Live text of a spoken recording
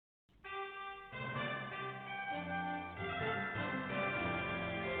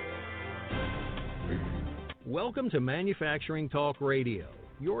Welcome to Manufacturing Talk Radio,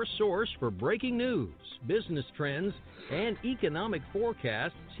 your source for breaking news, business trends, and economic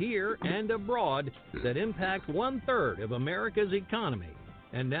forecasts here and abroad that impact 1/3 of America's economy.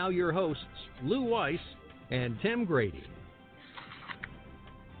 And now your hosts, Lou Weiss and Tim Grady.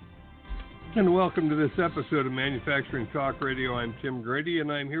 And welcome to this episode of Manufacturing Talk Radio. I'm Tim Grady,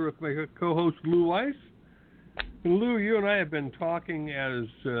 and I'm here with my co-host, Lou Weiss. And Lou, you and I have been talking as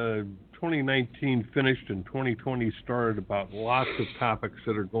 2019 finished and 2020 started about lots of topics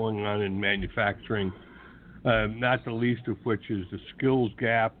that are going on in manufacturing, not the least of which is the skills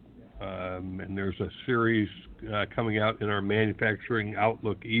gap. And there's a series coming out in our Manufacturing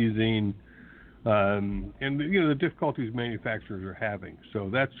Outlook Easing, and the difficulties manufacturers are having. So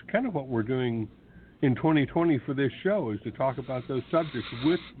that's kind of what we're doing in 2020 for this show, is to talk about those subjects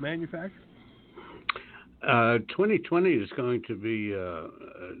with manufacturers. 2020 is going to be,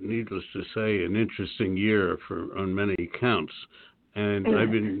 needless to say, an interesting year on many counts. And I've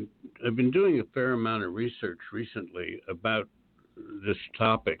been doing a fair amount of research recently about this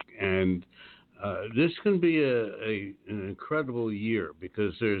topic, and this can be an incredible year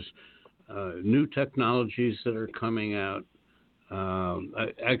because there's new technologies that are coming out.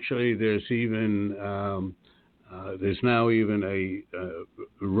 Actually, there's now even a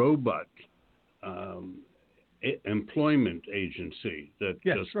robot employment agency that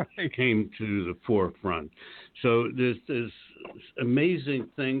came to the forefront. So there's amazing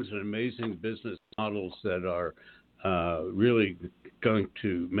things and amazing business models that are really going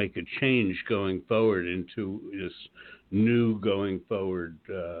to make a change going forward into this new going forward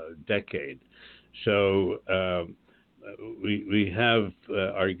decade. So we have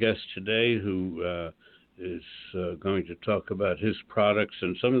our guest today who is going to talk about his products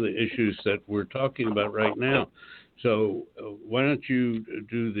and some of the issues that we're talking about right now. So why don't you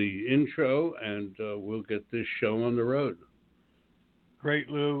do the intro, and we'll get this show on the road. Great,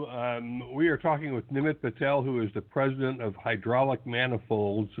 Lou. We are talking with Nimit Patel, who is the president of Hydraulic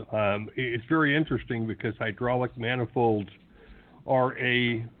Manifolds. It's very interesting because hydraulic manifolds are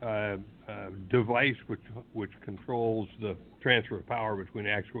a device which controls the transfer of power between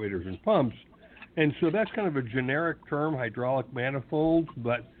actuators and pumps. And so that's kind of a generic term, hydraulic manifolds,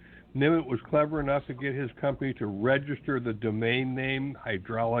 but Nimit was clever enough to get his company to register the domain name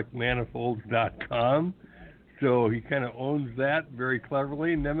hydraulicmanifolds.com. So he kind of owns that very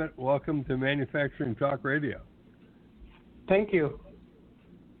cleverly. Nimit, welcome to Manufacturing Talk Radio. Thank you.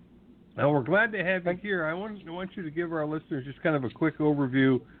 Well, we're glad to have you here. I want you to give our listeners just kind of a quick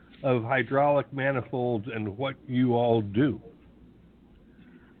overview of hydraulic manifolds and what you all do.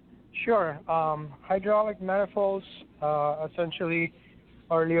 Sure. Hydraulic manifolds, essentially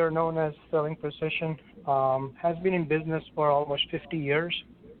earlier known as Sterling Precision, has been in business for almost 50 years.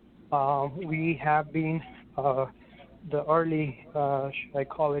 We have been the early, I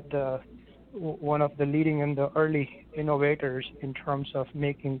call it one of the leading and the early innovators in terms of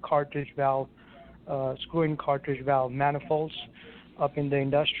making cartridge valve, screw-in cartridge valve manifolds up in the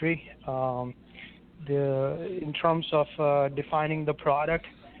industry. In terms of defining the product,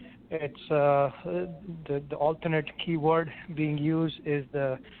 it's the alternate keyword being used is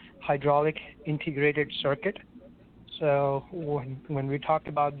the hydraulic integrated circuit. So when we talk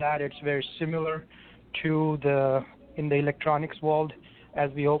about that, it's very similar to in the electronics world.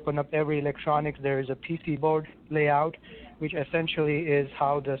 As we open up every electronics, there is a PC board layout, which essentially is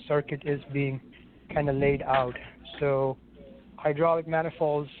how the circuit is being kind of laid out. So hydraulic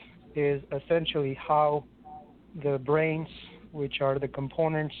manifolds is essentially how the brains, which are the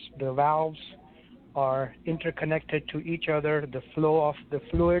components, the valves, are interconnected to each other. The flow of the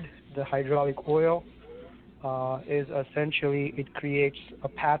fluid, the hydraulic oil, is essentially, it creates a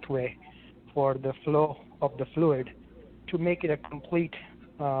pathway for the flow of the fluid to make it a complete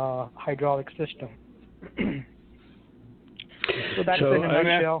hydraulic system. So that's in a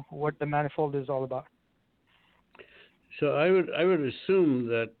nutshell what the manifold is all about. So I would assume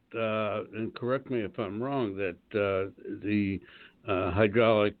that, and correct me if I'm wrong, that the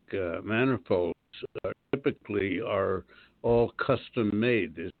hydraulic manifolds typically are all custom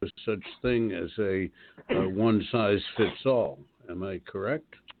made. There's no such thing as a one size fits all. Am I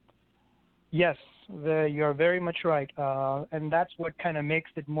correct? Yes, you're very much right, and that's what kind of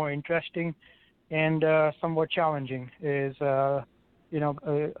makes it more interesting and somewhat challenging. Is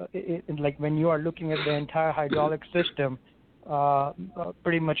like when you are looking at the entire hydraulic system,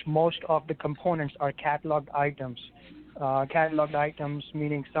 pretty much most of the components are cataloged items. Cataloged items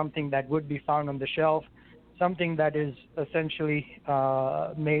meaning something that would be found on the shelf, something that is essentially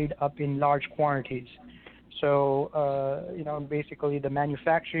made up in large quantities. So, basically the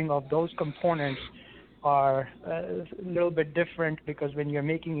manufacturing of those components are a little bit different because when you're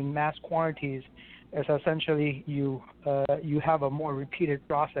making in mass quantities, it's essentially you have a more repeated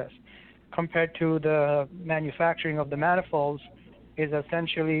process compared to the manufacturing of the manifolds is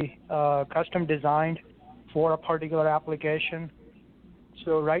essentially custom designed for a particular application.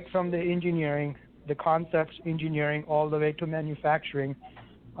 So right from the engineering, the concepts engineering all the way to manufacturing,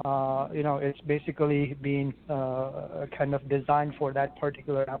 it's basically being kind of designed for that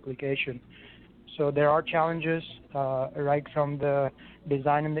particular application. So there are challenges right from the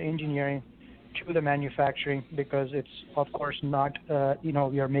design and the engineering to the manufacturing because it's of course not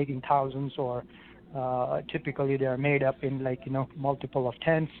we are making thousands or typically they are made up in multiple of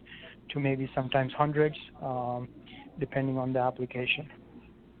tens to maybe sometimes hundreds depending on the application.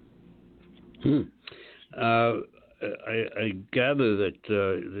 I gather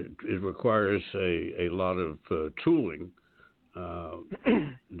that it requires a lot of tooling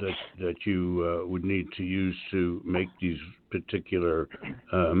that you would need to use to make these particular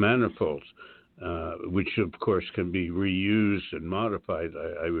manifolds, which of course can be reused and modified,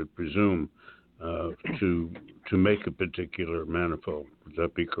 I would presume, to make a particular manifold. Would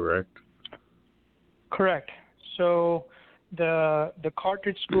that be correct? Correct. So the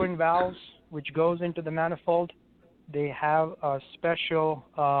cartridge screw-in valves, which goes into the manifold, they have a special,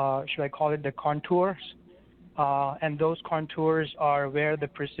 should I call it the contours, and those contours are where the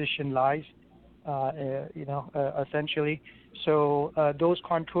precision lies, essentially. So those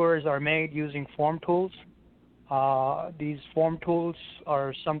contours are made using form tools. These form tools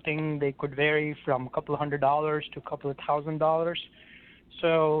are something they could vary from a couple of $100 to a couple of $1,000.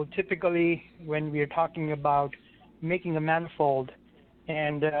 So typically when we are talking about making a manifold,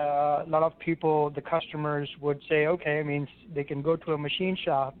 and a lot of people, the customers would say, okay, I mean, they can go to a machine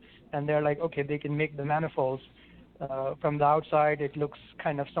shop and they're like, okay, they can make the manifolds. From the outside, it looks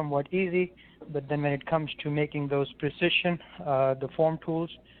kind of somewhat easy, but then when it comes to making those precision, the form tools,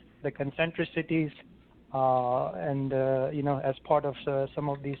 the concentricities, and as part of some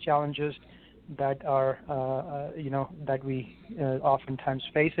of these challenges that are, that we oftentimes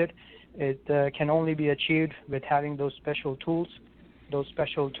face it can only be achieved with having those special tools. Those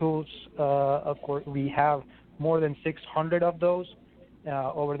special tools, of course, we have more than 600 of those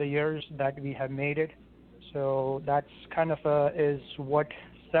over the years that we have made it. So that's kind of is what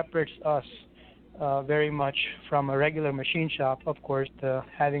separates us very much from a regular machine shop. Of course,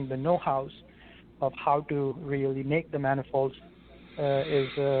 having the know-how of how to really make the manifolds is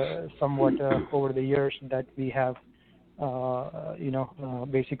somewhat over the years that we have,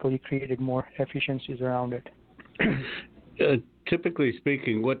 basically created more efficiencies around it. Typically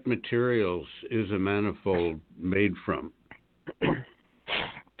speaking, what materials is a manifold made from?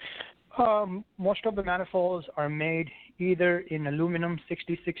 Most of the manifolds are made either in aluminum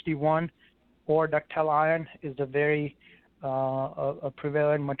 6061 or ductile iron is a very a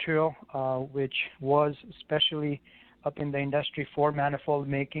prevalent material, which was especially up in the industry for manifold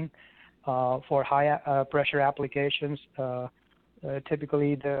making for high pressure applications.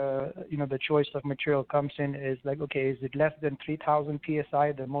 Typically, the choice of material comes in is like, okay, is it less than 3,000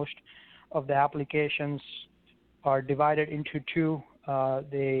 psi? The most of the applications are divided into two.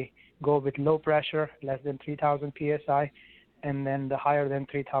 They go with low pressure, less than 3,000 psi, and then the higher than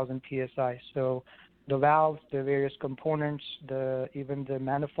 3,000 psi. So the valves, the various components, even the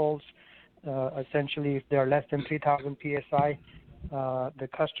manifolds, essentially, if they are less than 3,000 psi, the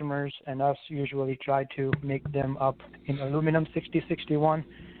customers and us usually try to make them up in aluminum 6061.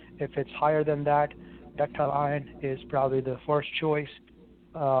 If it's higher than that, ductile iron is probably the first choice,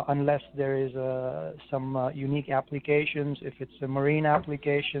 unless there is some unique applications, if it's a marine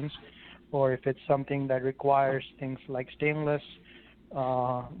applications, or if it's something that requires things like stainless,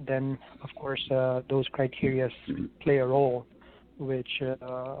 then of course those criteria play a role, which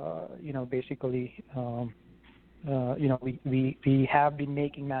basically we have been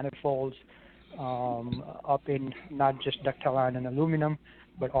making manifolds up in not just ductile iron and aluminum,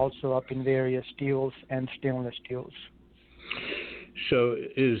 but also up in various steels and stainless steels. So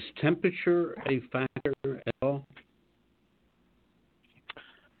is temperature a factor at all?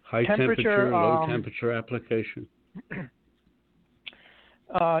 High temperature, low temperature application?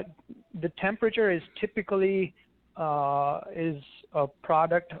 The temperature is typically is a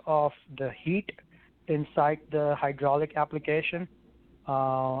product of the heat inside the hydraulic application.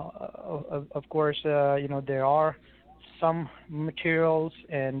 Of course, there are some materials,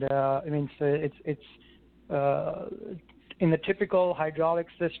 and it's in the typical hydraulic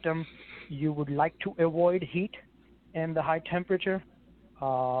system, you would like to avoid heat and the high temperature,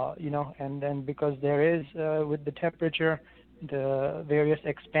 and then because there is with the temperature, the various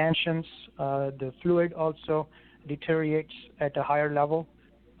expansions, the fluid also deteriorates at a higher level.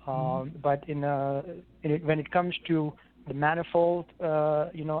 But when it comes to the manifold,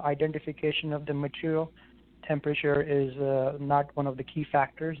 identification of the material, temperature is not one of the key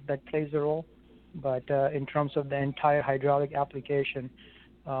factors that plays a role. But in terms of the entire hydraulic application,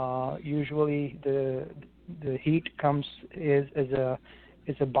 usually the heat is a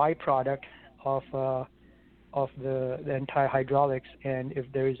byproduct of the entire hydraulics, and if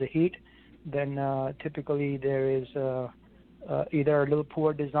there is a heat, then typically there is either a little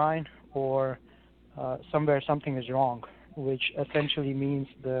poor design or somewhere something is wrong, which essentially means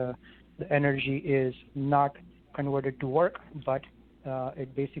the energy is not converted to work, but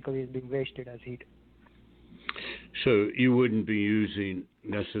it basically is being wasted as heat. So you wouldn't be using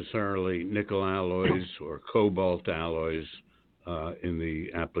necessarily nickel alloys or cobalt alloys in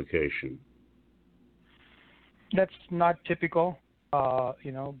the application? That's not typical, but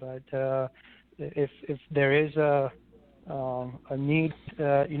if there is a need,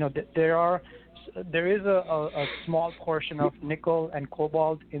 there is a small portion of nickel and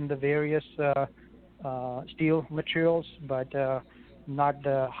cobalt in the various steel materials, but not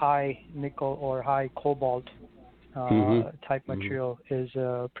the high nickel or high cobalt type material is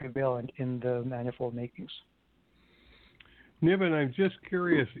prevalent in the manifold makings. Niven, I'm just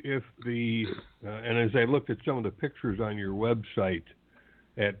curious if and as I looked at some of the pictures on your website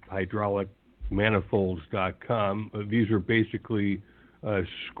at hydraulicmanifolds.com, these are basically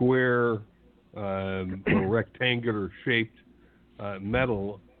square or rectangular shaped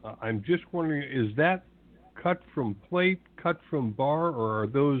metal. I'm just wondering, is that cut from plate, cut from bar, or are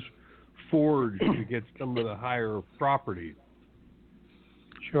those forged to get some of the higher properties?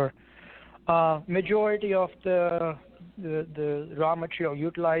 Sure. Majority of the raw material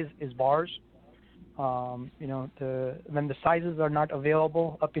utilized is bars. When the sizes are not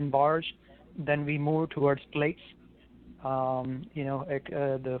available up in bars, then we move towards plates.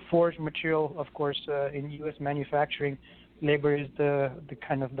 The forged material, of course, in U.S. manufacturing, labor is the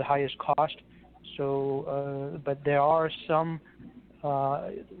kind of the highest cost. So, but there are some.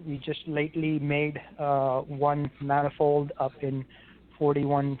 We just lately made one manifold up in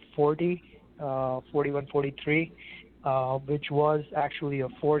 4140, 4143, which was actually a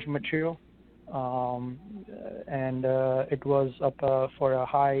forged material, and it was up for a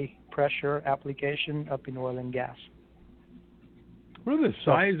high pressure application up in oil and gas. What are the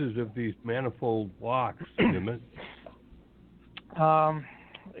sizes of these manifold blocks, Niven?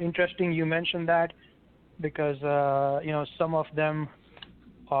 Interesting you mentioned that, because some of them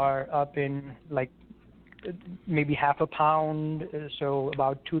are up in like maybe half a pound, so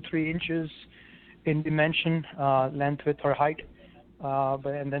about 2-3 inches in dimension, length, width, or height.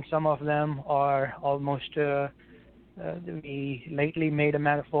 And then some of them are almost. We lately made a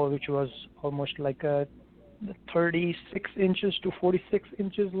manifold which was almost like 36 inches to 46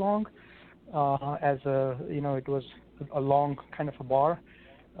 inches long, it was a long kind of a bar,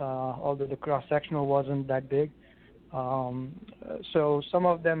 although the cross-sectional wasn't that big. So some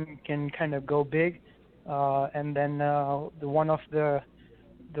of them can kind of go big, and then the one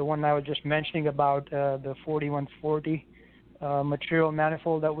I was just mentioning about, the 4140 material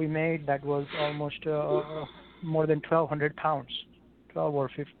manifold that we made, that was almost more than 1,200 pounds, 12 or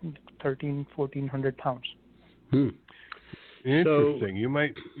 15, 13, 1,400 pounds. Interesting. You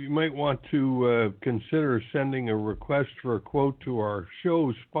might want to consider sending a request for a quote to our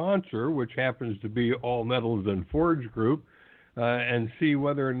show sponsor, which happens to be All Metals and Forge Group, and see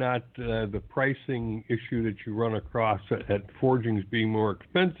whether or not the pricing issue that you run across at forgings being more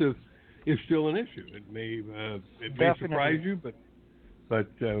expensive is still an issue. It may surprise you, but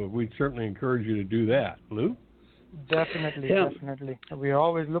we'd certainly encourage you to do that. Lou? Definitely. We are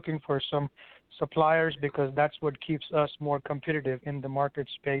always looking for some suppliers, because that's what keeps us more competitive in the market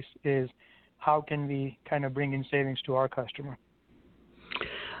space, is how can we kind of bring in savings to our customer.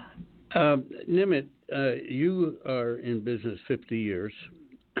 Nimit, you are in business 50 years.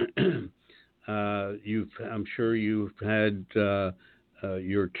 I'm sure you've had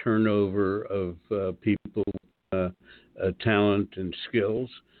your turnover of people, talent and skills.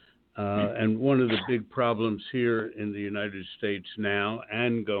 And one of the big problems here in the United States now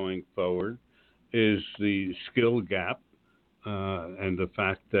and going forward is the skill gap, and the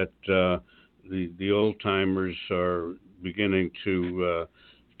fact that the old timers are beginning to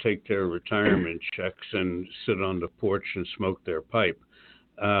take their retirement checks and sit on the porch and smoke their pipe.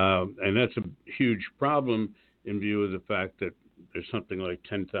 And that's a huge problem in view of the fact that there's something like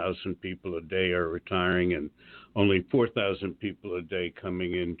 10,000 people a day are retiring, and only 4,000 people a day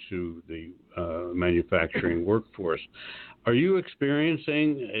coming into the manufacturing workforce. Are you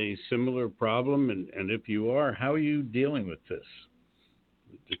experiencing a similar problem? And if you are, how are you dealing with this?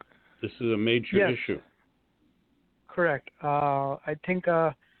 This is a major issue. Correct. I think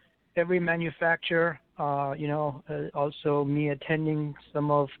every manufacturer, also me attending some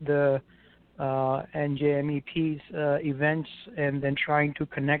of the NJMEP's events and then trying to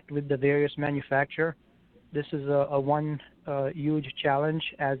connect with the various manufacturers. This is a one huge challenge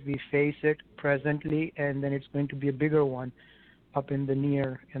as we face it presently, and then it's going to be a bigger one up in the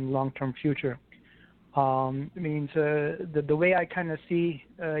near and long-term future. The way I kind of see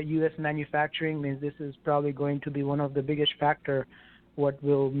U.S. manufacturing means this is probably going to be one of the biggest factor what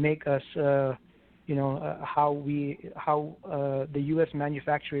will make us, how the U.S.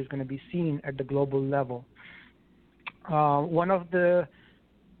 manufacturer is going to be seen at the global level. I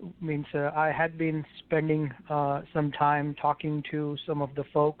had been spending some time talking to some of the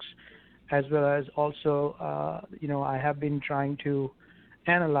folks, as well as also, I have been trying to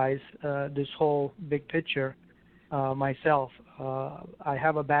analyze this whole big picture myself. I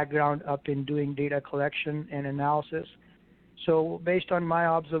have a background up in doing data collection and analysis. So based on my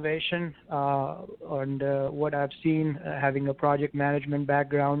observation and what I've seen, having a project management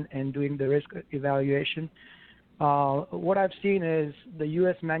background and doing the risk evaluation, what I've seen is the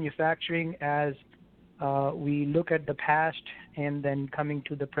U.S. manufacturing, as we look at the past and then coming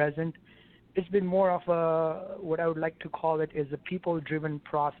to the present, it's been more of what I would like to call it is a people-driven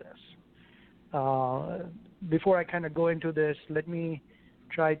process. Before I kind of go into this, let me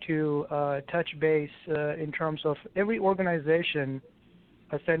try to touch base in terms of every organization,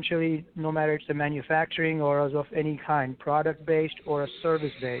 essentially, no matter it's a manufacturing or as of any kind, product-based or a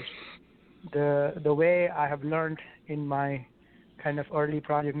service-based. The way I have learned in my kind of early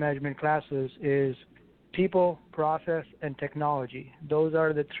project management classes is people, process, and technology. Those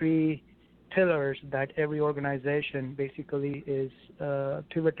are the three pillars that every organization basically is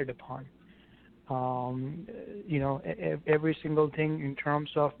pivoted upon. Every single thing in terms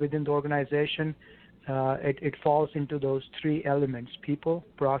of within the organization, it falls into those three elements: people,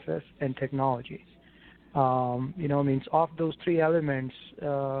 process, and technology. Of those three elements,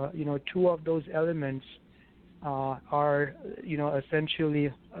 two of those elements are,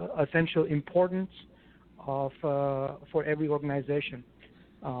 essentially essential importance for every organization.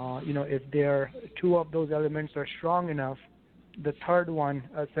 If two of those elements are strong enough, the third one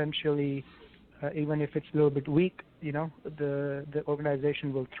essentially, even if it's a little bit weak, the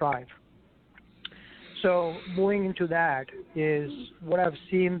organization will thrive. So moving into that is what I've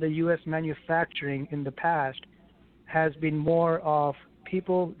seen the U.S. manufacturing in the past has been more of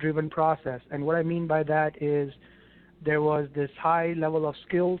people-driven process. And what I mean by that is there was this high level of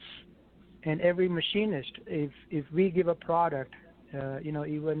skills, and every machinist, if we give a product,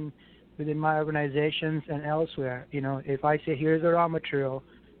 even within my organizations and elsewhere, if I say here's a raw material,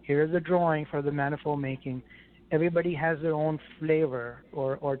 here's a drawing for the manifold making, everybody has their own flavor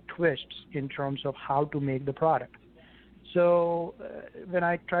or twists in terms of how to make the product. So when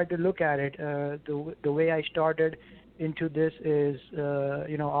I tried to look at it, the way I started into this is,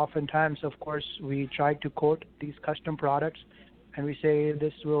 oftentimes, of course, we try to quote these custom products, and we say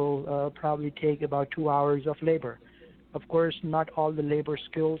this will probably take about 2 hours of labor. Of course, not all the labor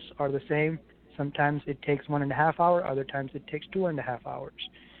skills are the same. Sometimes it takes 1.5 hours, other times it takes 2.5 hours.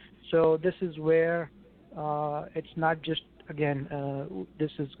 So this is where it's not just, again,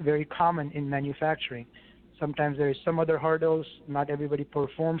 this is very common in manufacturing. Sometimes there is some other hurdles. Not everybody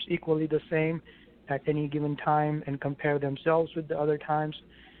performs equally the same at any given time and compare themselves with the other times.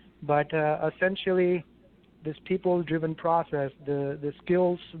 But essentially, this people-driven process, the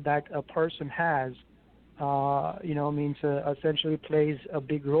skills that a person has, essentially plays a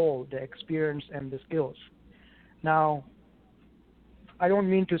big role, the experience and the skills. Now, I don't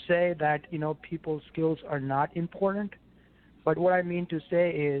mean to say that, people's skills are not important, but what I mean to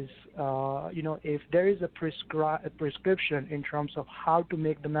say is, if there is a prescription in terms of how to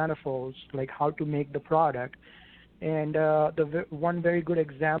make the manifolds, like how to make the product, and one very good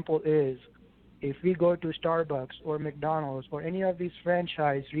example is if we go to Starbucks or McDonald's or any of these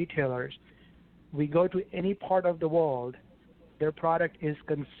franchise retailers, we go to any part of the world, their product is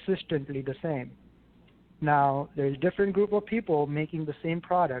consistently the same. Now, there's a different group of people making the same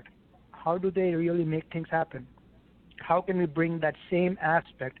product. How do they really make things happen? How can we bring that same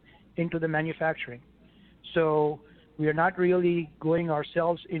aspect into the manufacturing? So we are not really going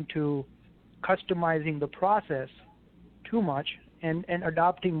ourselves into customizing the process too much and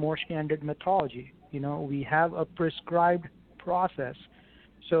adopting more standard methodology. We have a prescribed process.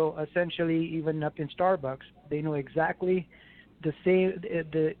 So essentially, even up in Starbucks, they know exactly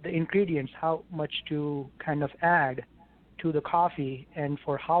the ingredients, how much to kind of add to the coffee and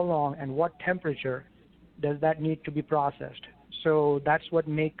for how long and what temperature does that need to be processed. So that's what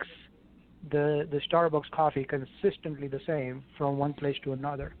makes the Starbucks coffee consistently the same from one place to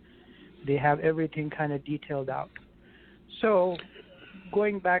another. They have everything kind of detailed out. So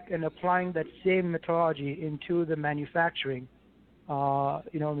going back and applying that same methodology into the manufacturing, how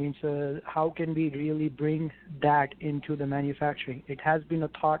can we really bring that into the manufacturing? It has been a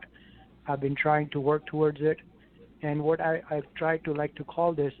thought. I've been trying to work towards it. And what I've tried to like to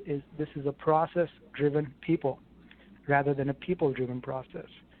call this is a process-driven people rather than a people-driven process.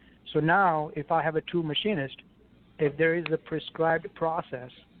 So now if I have a tool machinist, if there is a prescribed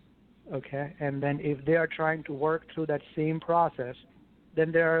process, okay, and then if they are trying to work through that same process,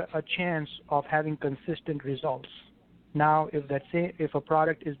 then there are a chance of having consistent results. Now, if a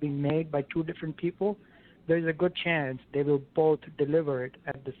product is being made by two different people, there is a good chance they will both deliver it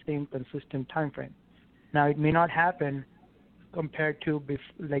at the same consistent time frame. Now, it may not happen compared to,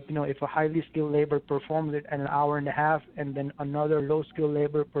 if a highly skilled labor performs it at an hour and a half and then another low skilled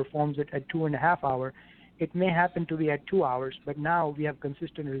labor performs it at 2.5 hours. It may happen to be at 2 hours, but now we have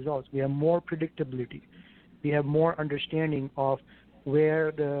consistent results. We have more predictability. We have more understanding of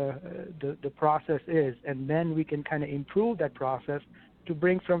where the process is, and then we can kind of improve that process to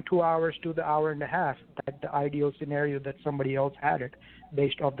bring from 2 hours to the hour and a half, that the ideal scenario that somebody else had it,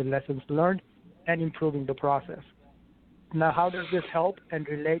 based off the lessons learned and improving the process. Now, how does this help and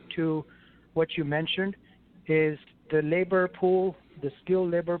relate to what you mentioned is the labor pool, the skilled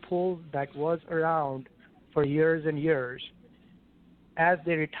labor pool that was around for years and years. As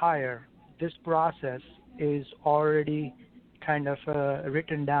they retire, this process is already kind of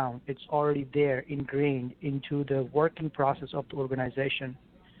written down. It's already there, ingrained into the working process of the organization.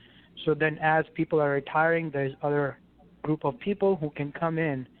 So then as people are retiring, there's other group of people who can come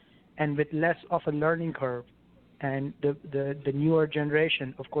in and with less of a learning curve. And the newer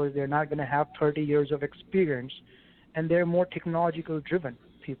generation, of course, they're not going to have 30 years of experience, and they're more technological driven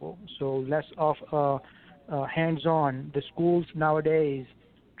people. So less of hands-on. The schools nowadays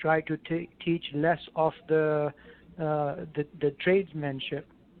try to teach less of the tradesmanship,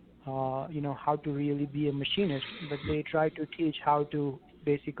 how to really be a machinist, but they try to teach how to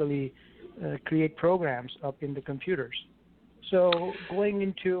basically create programs up in the computers. So going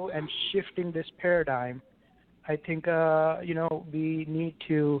into and shifting this paradigm, I think, we need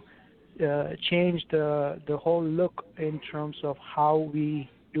to change the whole look in terms of how we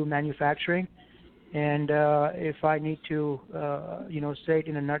do manufacturing. And if I need to, say it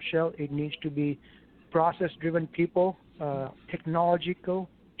in a nutshell, it needs to be process-driven people,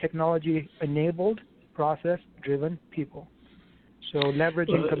 technology-enabled, process-driven people. So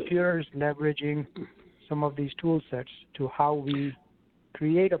leveraging computers, leveraging some of these tool sets to how we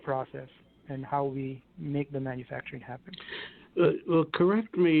create a process and how we make the manufacturing happen. Well,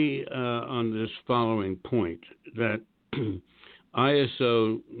 correct me on this following point, that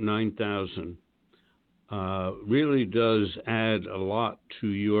ISO 9000 really does add a lot to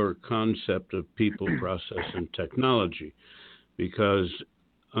your concept of people, process, and technology, because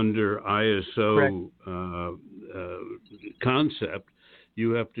under ISO concept,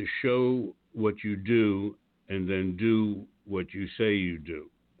 you have to show what you do and then do what you say you do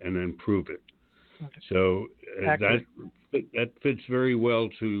and then prove it. Okay. So that fits very well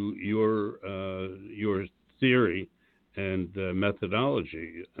to your theory and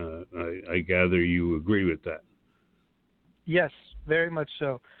methodology. I gather you agree with that. Yes, very much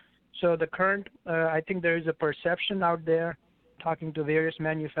so. So the current, I think there is a perception out there, talking to various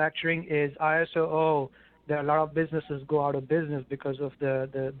manufacturing, is ISO, there are a lot of businesses go out of business because of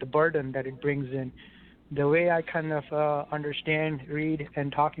the burden that it brings in. The way I kind of understand, read,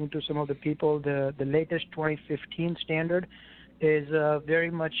 and talking to some of the people, the latest 2015 standard is very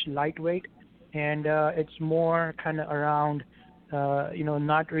much lightweight, and it's more kind of around,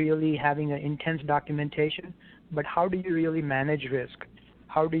 not really having an intense documentation, but how do you really manage risk?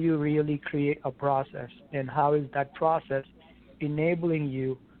 How do you really create a process? And how is that process enabling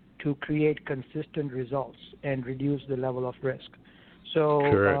you to create consistent results and reduce the level of risk?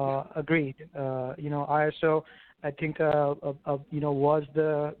 So agreed. ISO, I think, was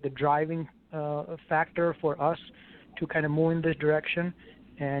the driving factor for us to kind of move in this direction.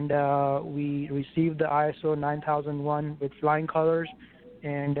 And we received the ISO 9001 with flying colors.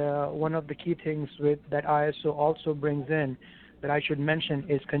 And one of the key things with that ISO also brings in that I should mention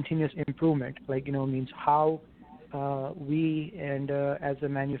is continuous improvement. Means how we and as a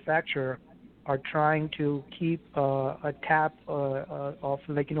manufacturer are trying to keep a tap of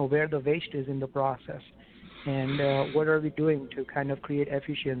where the waste is in the process, and what are we doing to kind of create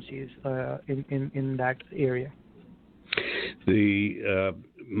efficiencies in that area. The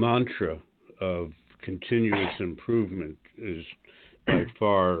mantra of continuous improvement is by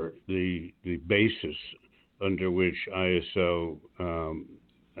far the basis under which ISO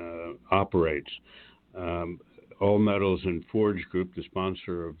operates. All Metals and Forge Group, the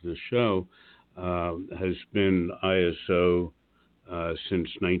sponsor of the show, has been ISO since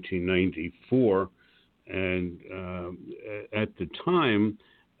 1994, and at the time,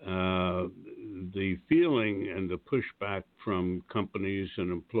 the feeling and the pushback from companies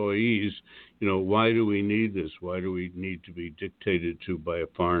and employees, why do we need this? Why do we need to be dictated to by a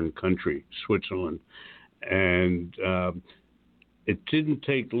foreign country, Switzerland? And it didn't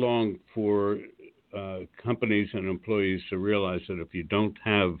take long for companies and employees to realize that if you don't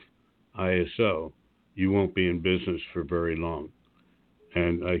have ISO, you won't be in business for very long.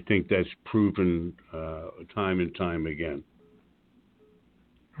 And I think that's proven time and time again.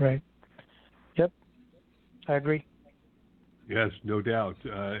 Right. Yep. I agree. Yes, no doubt.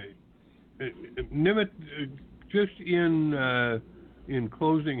 Nimit, just in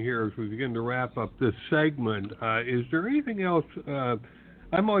closing here, as we begin to wrap up this segment, is there anything else?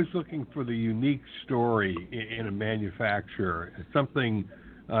 I'm always looking for the unique story in a manufacturer, something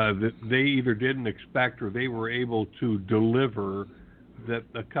that they either didn't expect or they were able to deliver that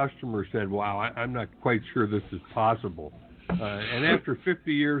the customer said, wow, I'm not quite sure this is possible. And after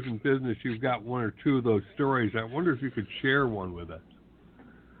 50 years in business, you've got one or two of those stories. I wonder if you could share one with us.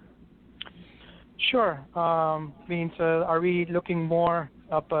 Sure. Are we looking more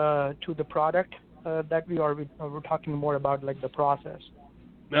up to the product that we're talking more about, like the process?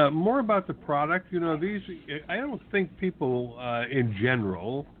 More about the product. These, I don't think people in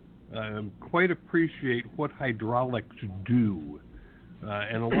general quite appreciate what hydraulics do.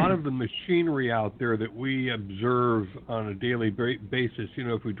 And a lot of the machinery out there that we observe on a daily basis,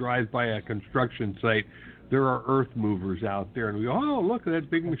 if we drive by a construction site, there are earth movers out there, and we go, oh, look at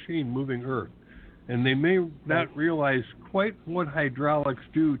that big machine moving earth. And they may not realize quite what hydraulics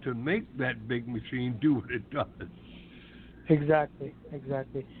do to make that big machine do what it does. Exactly.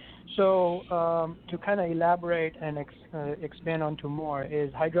 So to kind of elaborate and expand onto more,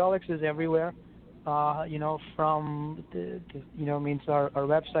 is hydraulics is everywhere. From our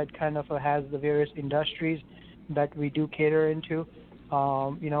website kind of has the various industries that we do cater into.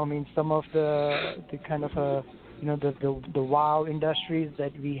 Some of the kind of the wow industries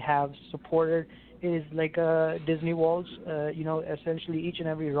that we have supported is like Disney Worlds. Essentially each and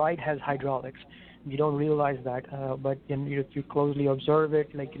every ride has hydraulics. You don't realize that, but if you closely observe it,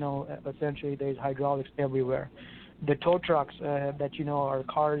 essentially there's hydraulics everywhere. The tow trucks that are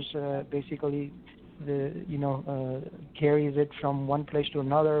cars basically carries it from one place to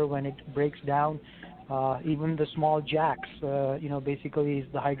another when it breaks down. Even the small jacks, basically is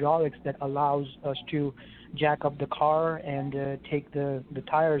the hydraulics that allows us to jack up the car and take the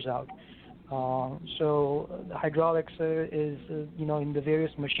tires out. So the hydraulics is, in the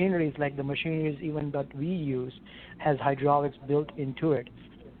various machineries, like the machineries even that we use, has hydraulics built into it.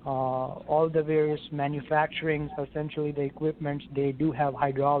 All the various manufacturing, essentially the equipment, they do have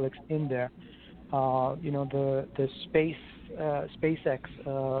hydraulics in there. The SpaceX,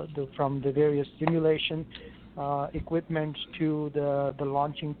 from the various simulation equipment to the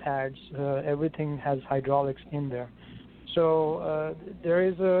launching pads, everything has hydraulics in there. So there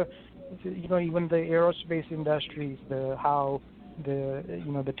is even the aerospace industries, how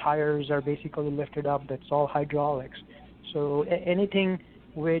the tires are basically lifted up, that's all hydraulics. So anything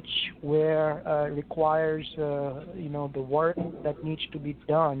where requires the work that needs to be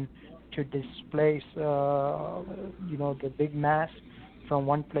done to displace the big mass from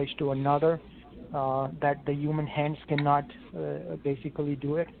one place to another, that the human hands cannot basically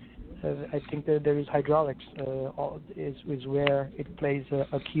do it. I think that there is hydraulics is where it plays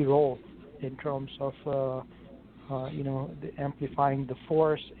a key role in terms of amplifying the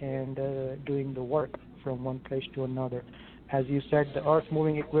force and doing the work from one place to another. As you said, the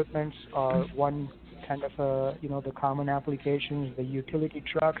earth-moving equipments are one kind of the common applications. The utility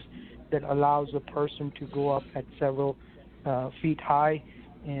trucks that allows a person to go up at several feet high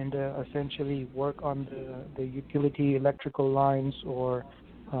and essentially work on the utility electrical lines or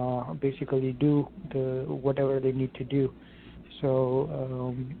basically do whatever they need to do.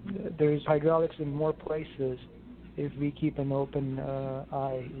 So there is hydraulics in more places. If we keep an open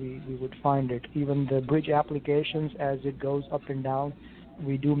eye, we would find it. Even the bridge applications, as it goes up and down,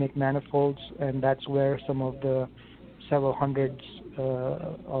 we do make manifolds, and that's where some of the several hundreds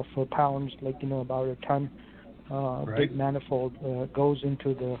of pounds, about a ton. Big manifold goes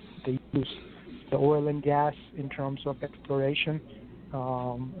into the use. The oil and gas in terms of exploration,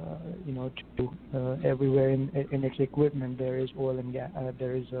 to everywhere in its equipment there is oil and gas.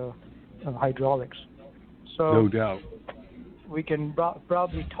 There is hydraulics. So no doubt. We can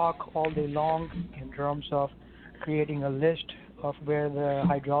probably talk all day long in terms of creating a list of where the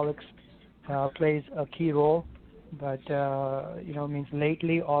hydraulics plays a key role. But means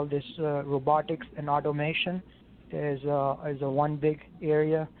lately all this robotics and automation is a one big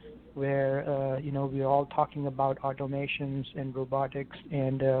area where we're all talking about automations and robotics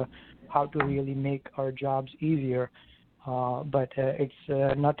and how to really make our jobs easier. But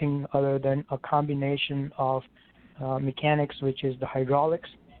it's nothing other than a combination of mechanics, which is the hydraulics,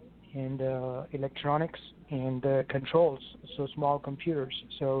 and electronics, and controls, so small computers.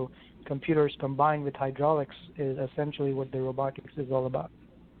 So computers combined with hydraulics is essentially what the robotics is all about.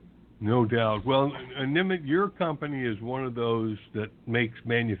 No doubt. Well, Nimit, your company is one of those that makes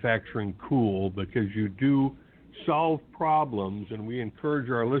manufacturing cool because you do solve problems, and we encourage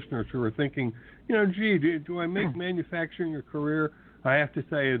our listeners who are thinking, gee, do I make manufacturing a career? I have to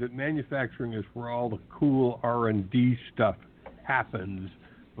tell you that manufacturing is where all the cool R&D stuff happens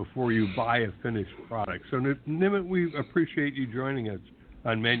before you buy a finished product. So, Nimit, we appreciate you joining us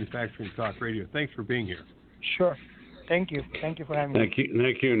on Manufacturing Talk Radio. Thanks for being here. Sure. Thank you. Thank you for having me. Thank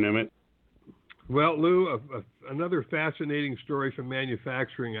you, Nimit. Well, Lou, another fascinating story from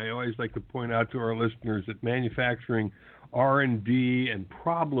manufacturing. I always like to point out to our listeners that manufacturing R&D and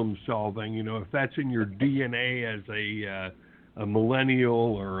problem solving, if that's in your DNA as a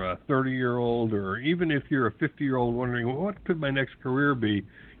millennial or a 30-year-old, or even if you're a 50-year-old wondering, well, what could my next career be?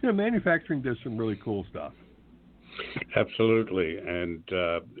 Manufacturing does some really cool stuff. Absolutely. And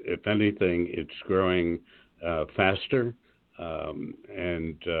if anything, it's growing faster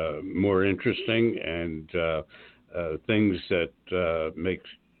and more interesting, and things that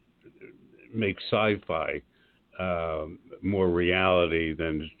make sci-fi more reality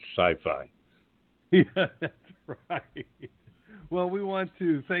than sci-fi. Yeah, that's right. Well, we want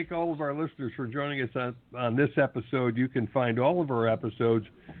to thank all of our listeners for joining us on this episode. You can find all of our episodes,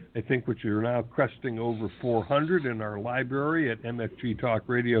 I think, which are now cresting over 400 in our library at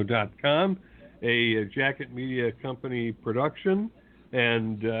mfgtalkradio.com, a Jacket Media Company production.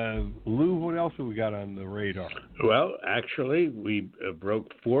 And Lou, what else have we got on the radar? Well, actually, we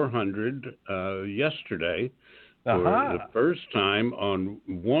broke 400 yesterday for the first time on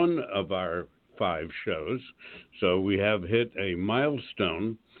one of our 5 shows. So we have hit a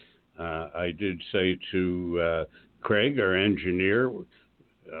milestone. I did say to Craig, our engineer,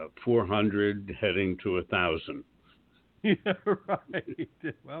 400 heading to 1,000. Yeah, right.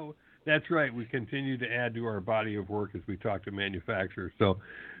 Well, that's right. We continue to add to our body of work as we talk to manufacturers. So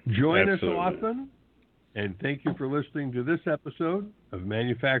join Absolutely. us often, and thank you for listening to this episode of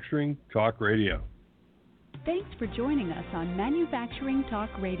Manufacturing Talk Radio. Thanks for joining us on Manufacturing Talk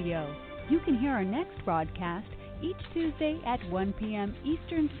Radio. You can hear our next broadcast each Tuesday at 1 p.m.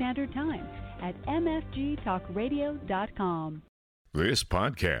 Eastern Standard Time at mfgtalkradio.com. This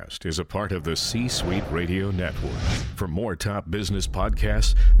podcast is a part of the C-Suite Radio Network. For more top business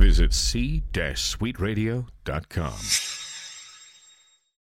podcasts, visit c-suiteradio.com.